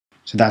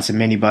So that's a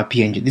menu bar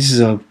PNG. This is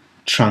a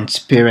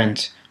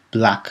transparent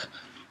black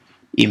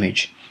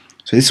image.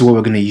 So this is what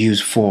we're going to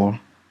use for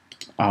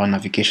our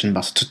navigation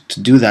bar. So to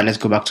do that, let's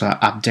go back to our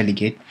app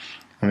delegate,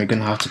 and we're going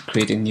to have to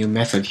create a new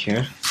method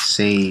here.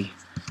 Say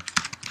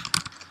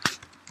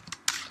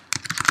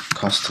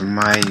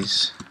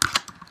customize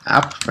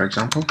app, for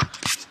example,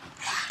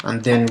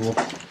 and then we'll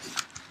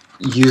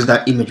use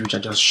that image which I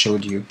just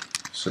showed you.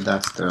 So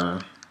that's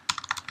the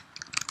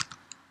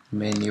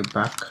menu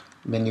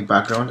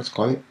background, let's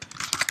call it.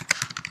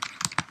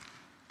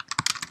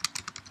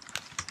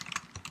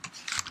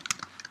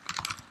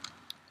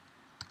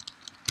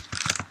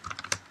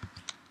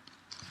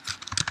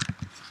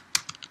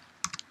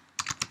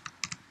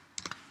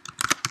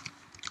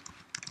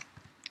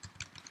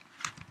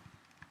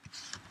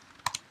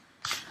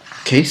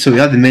 Okay, so we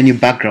have the menu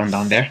background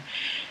down there.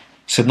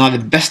 So now the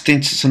best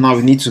thing, so now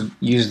we need to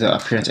use the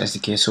appearance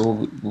SDK.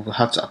 So we'll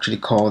have to actually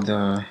call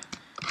the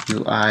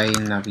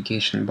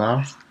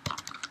UINavigationBar.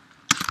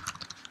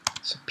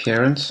 It's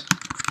appearance,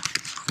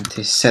 and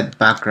say set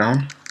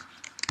background.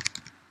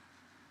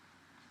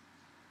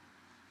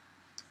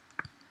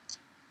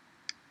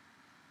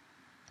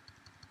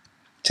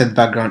 Set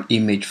background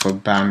image for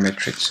bar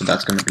metrics. So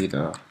that's going to be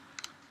the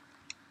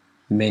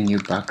menu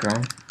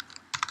background.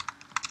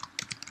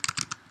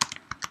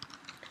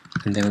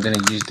 And then we're going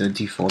to use the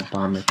default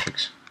bar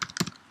metrics.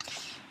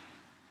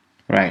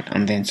 Right,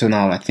 and then so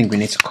now I think we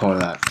need to call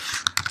that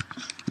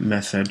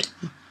method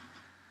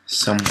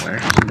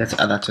somewhere. Let's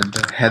add that to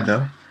the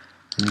header,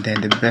 and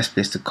then the best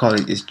place to call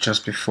it is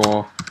just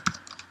before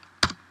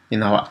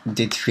our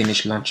did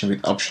finish launching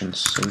with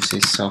options. So we say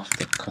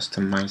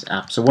self.customize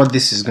app. So what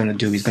this is going to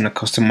do is going to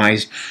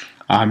customize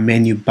our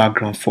menu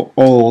background for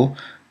all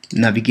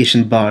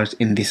navigation bars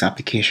in this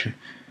application.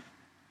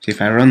 So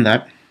if I run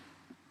that,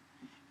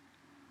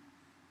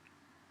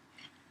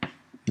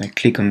 I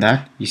click on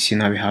that, you see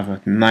now we have a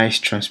nice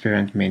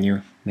transparent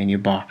menu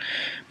bar,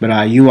 but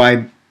our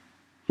UI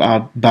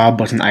bar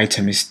button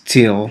item is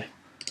still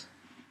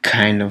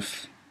kind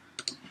of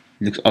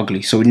looks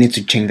ugly, so we need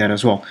to change that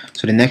as well.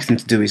 So the next thing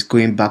to do is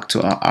going back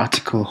to our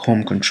article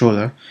home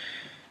controller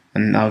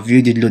and our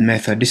view did load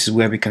method. This is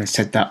where we can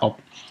set that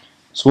up.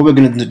 So what we're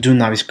going to do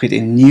now is create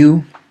a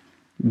new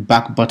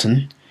back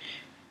button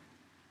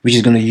which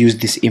is going to use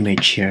this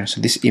image here.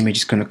 So this image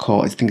is going to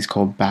call, I think it's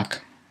called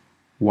back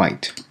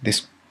white,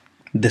 this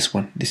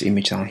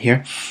image down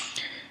here.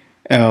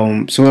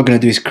 So what we're going to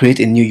do is create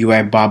a new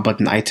UI bar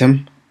button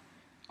item,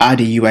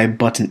 add a UI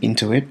button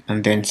into it,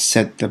 and then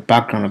set the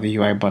background of the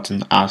UI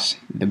button as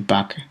the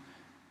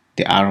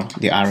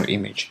arrow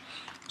image.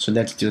 So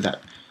let's do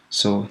that.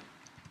 So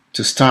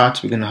to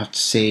start, we're going to have to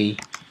say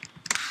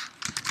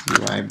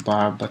UI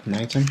bar button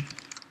item.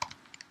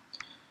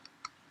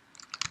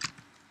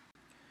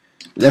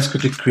 Let's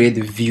quickly create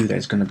the view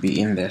that's going to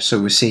be in there.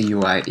 So we say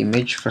UI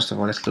image. First of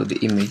all, let's load the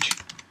image.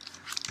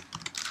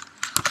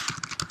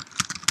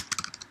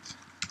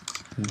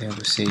 And then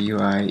we say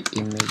UI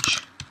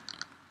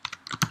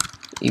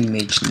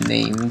image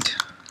named.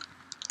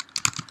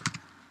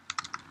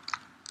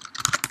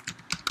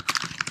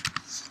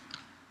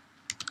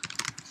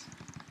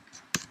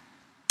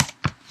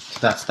 So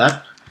that's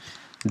that.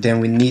 Then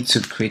we need to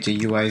create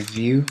a UI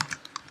view.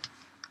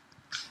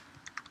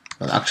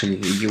 Well, actually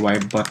a UI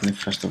button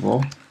first of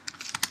all.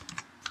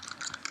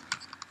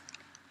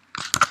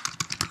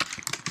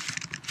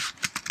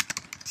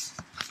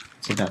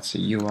 So that's a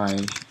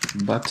UI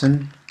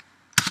button.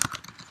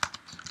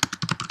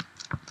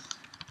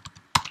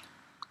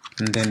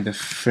 And then the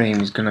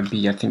frame is going to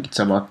be, I think it's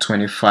about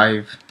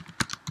 24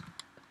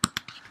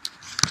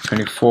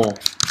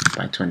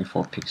 by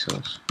 24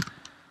 pixels.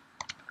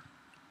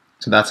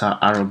 So that's our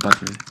arrow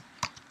button.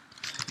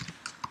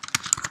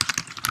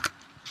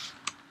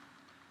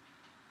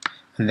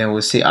 And then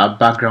we'll say our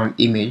background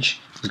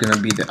image is going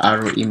to be the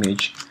arrow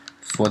image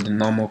for the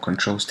normal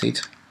control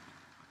state.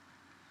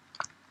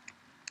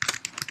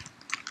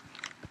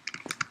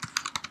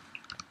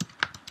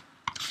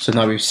 So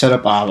now we've set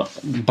up our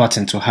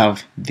button to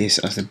have this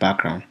as the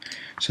background.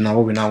 So now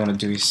what we now want to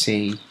do is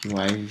say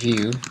UI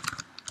view,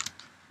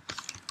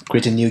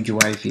 create a new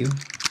UI view.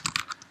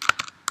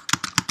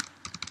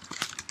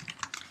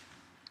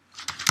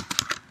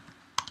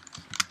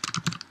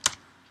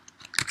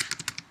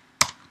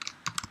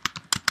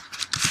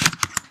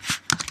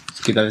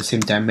 Let's give that the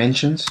same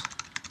dimensions.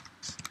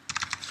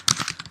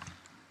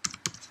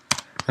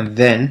 And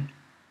then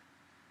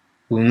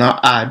we'll now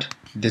add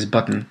this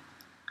button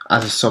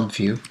as a sub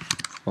view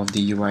of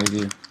the UI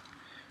view.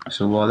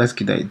 So well, let's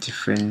give that a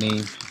different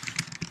name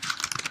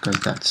because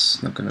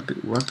that's not gonna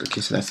work.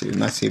 Okay, so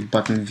that's a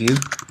button view.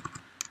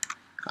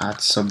 Add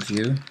sub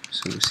view.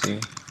 So we say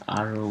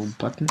arrow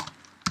button.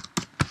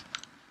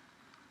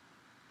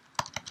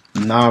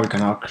 Now we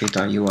can now create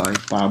our UI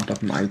bar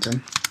button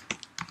item.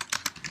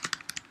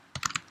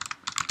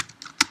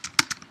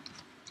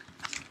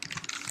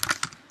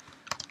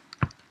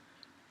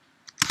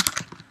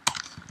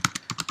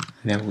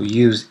 And then we'll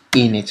use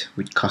init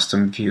with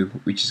custom view,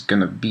 which is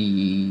gonna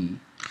be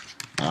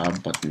our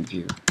button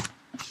view.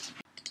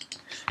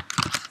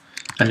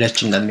 and let's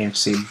change that name to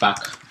say back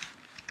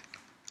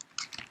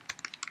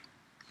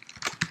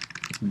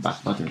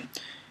button.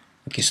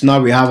 Okay, so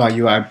now we have our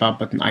UI bar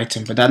button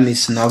item, but that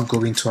needs to now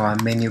go into our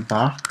menu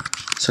bar.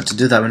 So to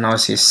do that, we now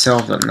say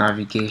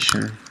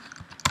self.navigation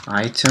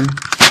item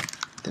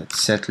that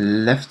set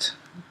left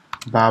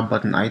bar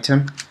button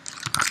item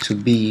to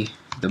be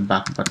the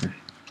back button.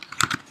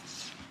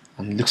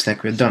 And it looks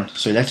like we're done.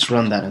 So let's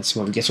run that and see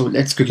what we get. So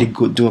let's quickly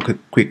go do a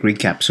quick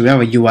recap. So we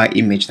have a UI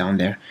image down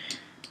there,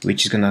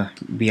 which is gonna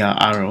be our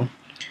arrow.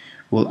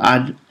 We'll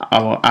add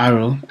our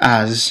arrow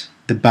as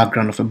the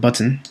background of a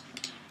button,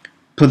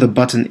 put the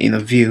button in a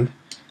view,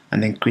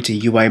 and then create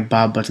a UI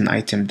bar button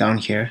item down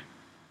here,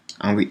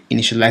 and we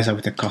initialize that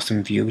with a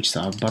custom view, which is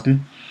our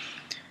button.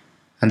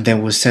 And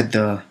then we'll set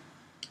the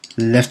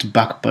left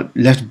bar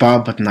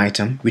button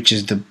item, which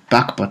is the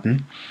back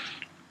button,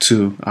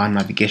 to our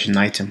navigation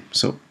item.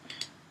 So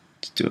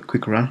let's do a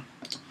quick run.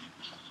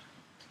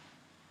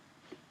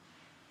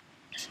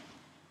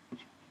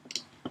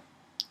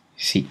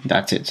 See,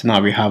 that's it. So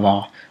now we have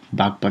our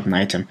back button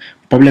item.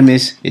 Problem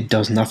is, it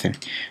does nothing.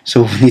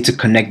 So we need to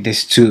connect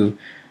this to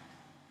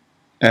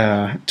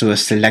a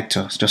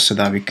selector just so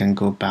that we can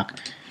go back.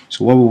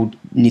 So what we'll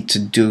need to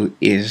do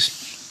is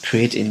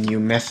create a new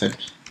method.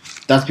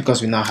 That's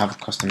because we now have a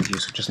custom view,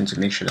 so just need to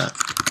make sure that,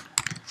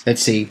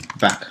 let's say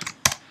back,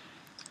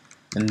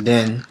 and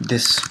then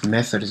this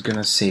method is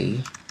gonna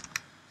say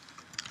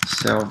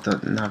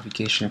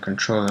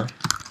self.navigationController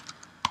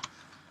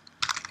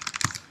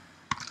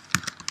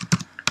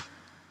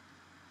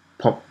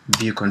pop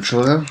view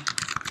controller.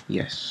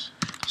 Yes.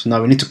 So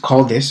now we need to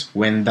call this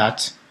when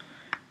that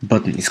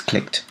button is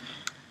clicked.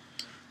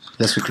 So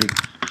let's quickly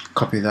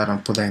copy that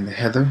and put that in the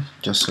header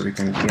just so we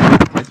can get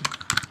it.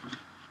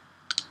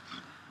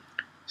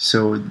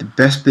 So the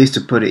best place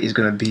to put it is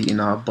going to be in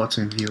our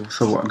button view.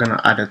 So we're going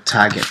to add a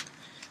target.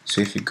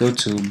 So if you go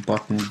to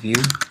button view,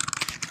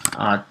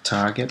 add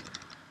target.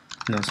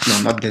 No,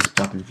 not this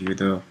button view,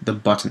 the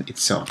button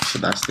itself. So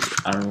that's the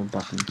arrow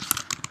button.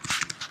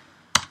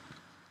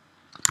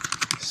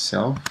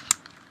 Self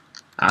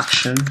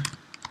action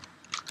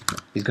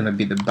is going to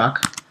be the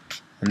back,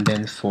 and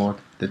then for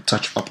the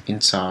touch up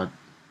inside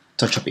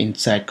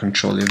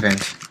control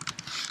event.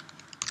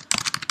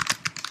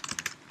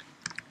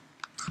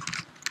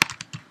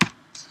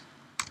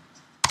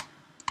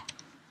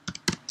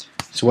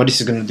 So what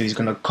this is going to do is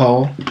going to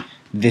call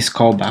this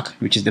callback,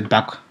 which is the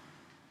back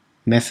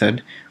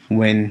method,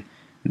 when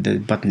the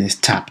button is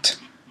tapped.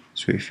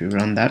 So if you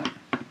run that,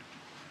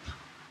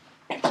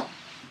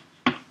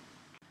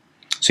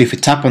 so if you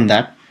tap on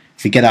that,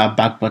 we get our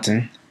back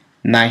button,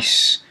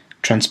 nice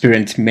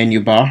transparent menu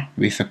bar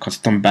with a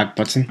custom back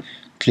button.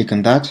 Click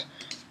on that,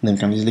 and then we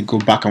can easily go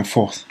back and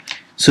forth.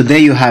 So there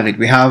you have it.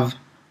 We have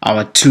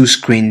our two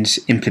screens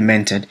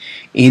implemented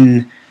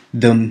in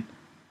the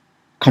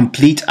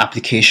complete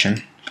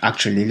application.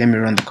 Actually, let me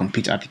run the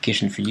complete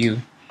application for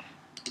you,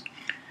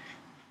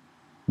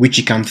 which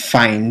you can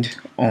find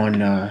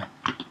on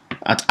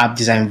at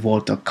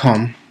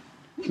appdesignvault.com,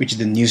 which is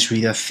the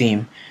newsreader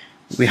theme.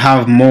 We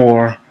have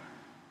more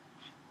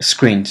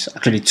screens,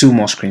 actually two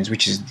more screens,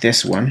 which is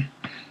this one.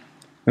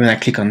 When I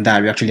click on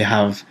that, we actually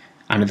have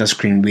another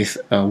screen with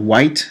a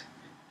white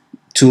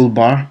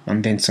toolbar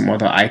and then some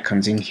other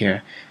icons in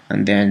here,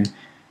 and then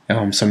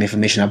some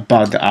information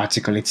about the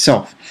article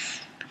itself.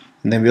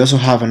 And then we also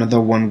have another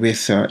one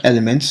with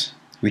elements,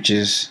 which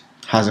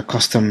has a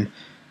custom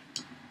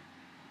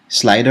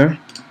slider,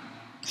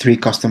 3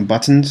 custom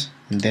buttons,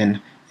 and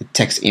then a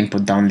text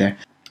input down there.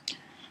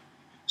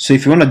 So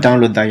if you want to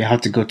download that, you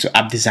have to go to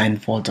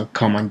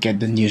appdesignvault.com and get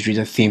the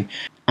newsreader theme.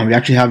 And we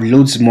actually have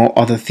loads more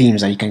other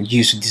themes that you can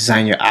use to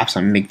design your apps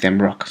and make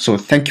them rock. So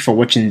thank you for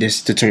watching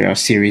this tutorial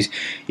series.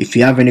 If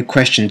you have any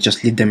questions,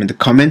 just leave them in the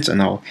comments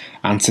and I'll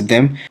answer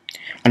them.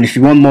 And if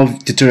you want more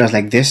tutorials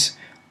like this,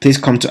 please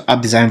come to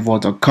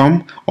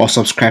appdesignvault.com or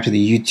subscribe to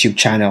the YouTube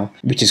channel,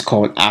 which is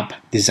called App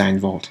Design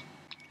Vault.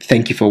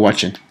 Thank you for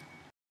watching.